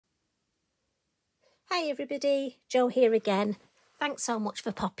Hi everybody, Jo here again. Thanks so much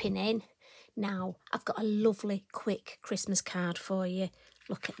for popping in. Now, I've got a lovely quick Christmas card for you.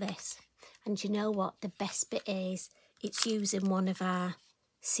 Look at this. And you know what? The best bit is it's using one of our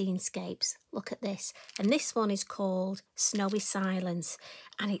SceneScapes. Look at this. And this one is called Snowy Silence.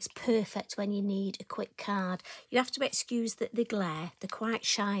 And it's perfect when you need a quick card. You have to excuse the glare. They're quite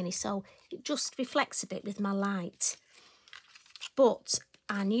shiny, so it just reflects a bit with my light. But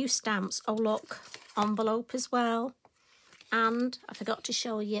our new stamps, oh look, envelope as well. And I forgot to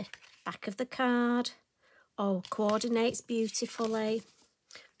show you back of the card. Oh, coordinates beautifully.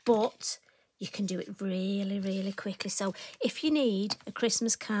 But you can do it really, really quickly. So if you need a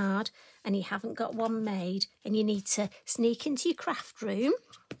Christmas card and you haven't got one made and you need to sneak into your craft room,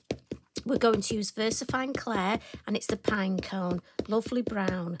 we're going to use Versafine Clair, and it's the Pinecone, lovely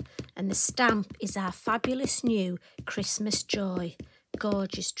brown. And the stamp is our fabulous new Christmas Joy.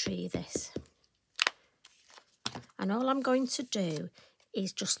 Gorgeous tree, this. And all I'm going to do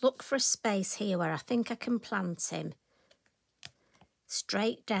is just look for a space here where I think I can plant him.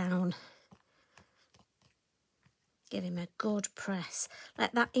 Straight down. Give him a good press.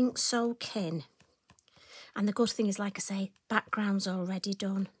 Let that ink soak in. And the good thing is, like I say, background's already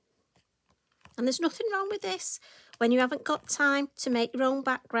done. And there's nothing wrong with this. When you haven't got time to make your own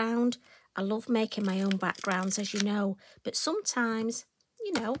background, I love making my own backgrounds, as you know. But sometimes,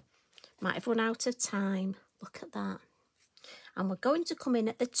 you know, might have run out of time. Look at that. And we're going to come in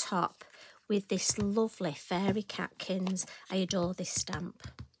at the top with this lovely fairy Catkins. I adore this stamp.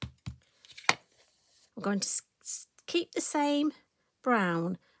 We're going to keep the same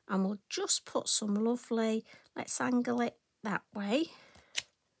brown, and we'll just put some lovely, let's angle it that way.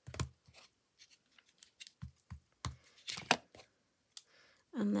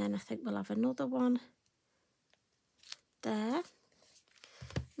 And then I think we'll have another one there.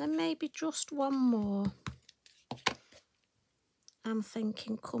 Then maybe just one more. I'm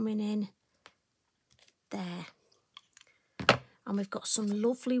thinking coming in there. And we've got some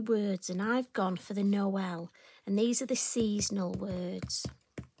lovely words, and I've gone for the Noel. And these are the seasonal words.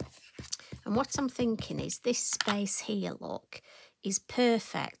 And what I'm thinking is this space here, look, is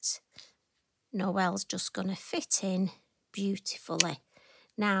perfect. Noel's just going to fit in beautifully.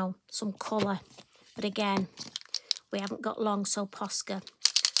 Now, some colour. But again, we haven't got long, so Posca.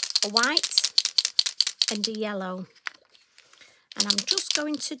 A white and a yellow. And I'm just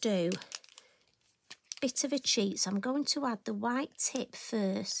going to do a bit of a cheat. So I'm going to add the white tip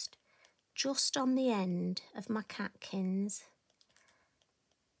first, just on the end of my Catkins.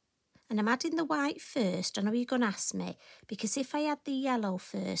 And I'm adding the white first. I know you're going to ask me, because if I add the yellow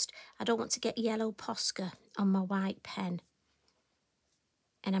first, I don't want to get yellow Posca on my white pen.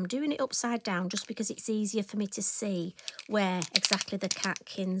 And I'm doing it upside down just because it's easier for me to see where exactly the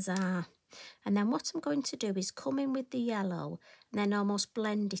Catkins are. And then what I'm going to do is come in with the yellow and then almost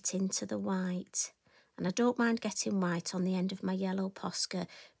blend it into the white. And I don't mind getting white on the end of my yellow Posca.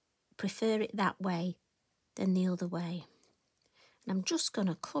 Prefer it that way than the other way. And I'm just going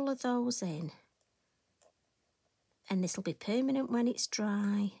to colour those in. And this will be permanent when it's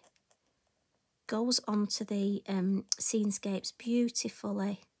dry. Goes onto the SceneScapes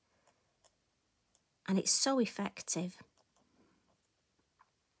beautifully. And it's so effective.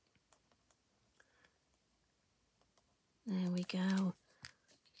 There we go.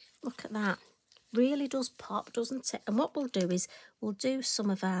 Look at that. Really does pop, doesn't it? And what we'll do is we'll do some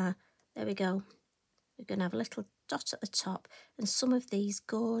of our, there we go. We're going to have a little dot at the top and some of these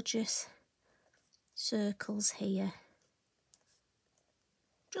gorgeous circles here.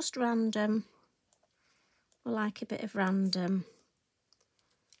 Just random. We like a bit of random.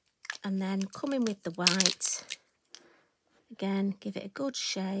 And then come in with the white. Again, give it a good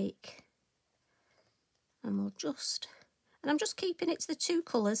shake. And we'll just... And I'm just keeping it to the two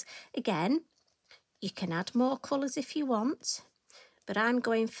colours. Again, you can add more colours if you want. But I'm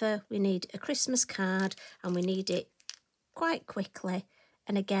going for, we need a Christmas card and we need it quite quickly.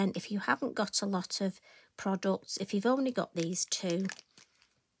 And again, if you haven't got a lot of products, if you've only got these two.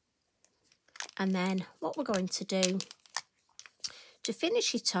 And then what we're going to do, to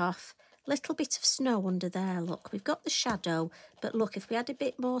finish it off, a little bit of snow under there, look. We've got the shadow, but look, if we had a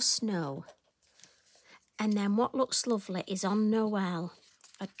bit more snow. And then what looks lovely is on Noel.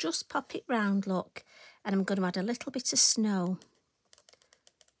 I just pop it round, look, and I'm going to add a little bit of snow.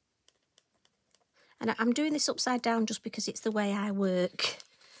 And I'm doing this upside down just because it's the way I work.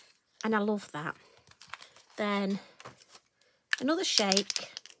 And I love that. Then another shake.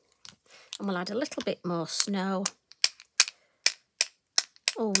 And we'll add a little bit more snow.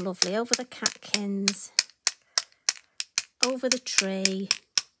 Oh, lovely. Over the Catkins. Over the tree.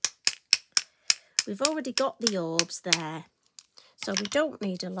 we've already got the orbs there, so we don't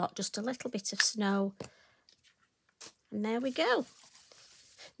need a lot, just a little bit of snow. And there we go.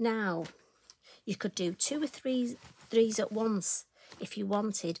 Now, you could do 2 or 3 at once if you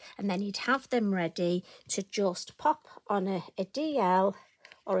wanted, and then you'd have them ready to just pop on a DL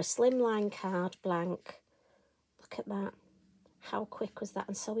or a slimline card blank. Look at that. How quick was that,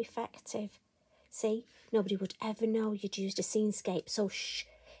 and so effective. See, nobody would ever know you'd used a SceneScape, so shh.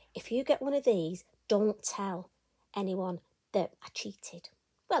 If you get one of these, don't tell anyone that I cheated.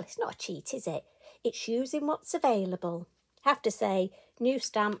 Well, it's not a cheat, is it? It's using what's available. Have to say, new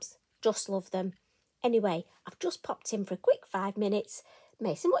stamps, just love them. Anyway, I've just popped in for a quick 5 minutes.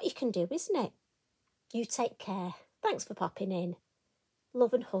 Amazing what you can do, isn't it? You take care. Thanks for popping in.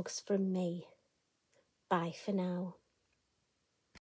 Love and hugs from me. Bye for now.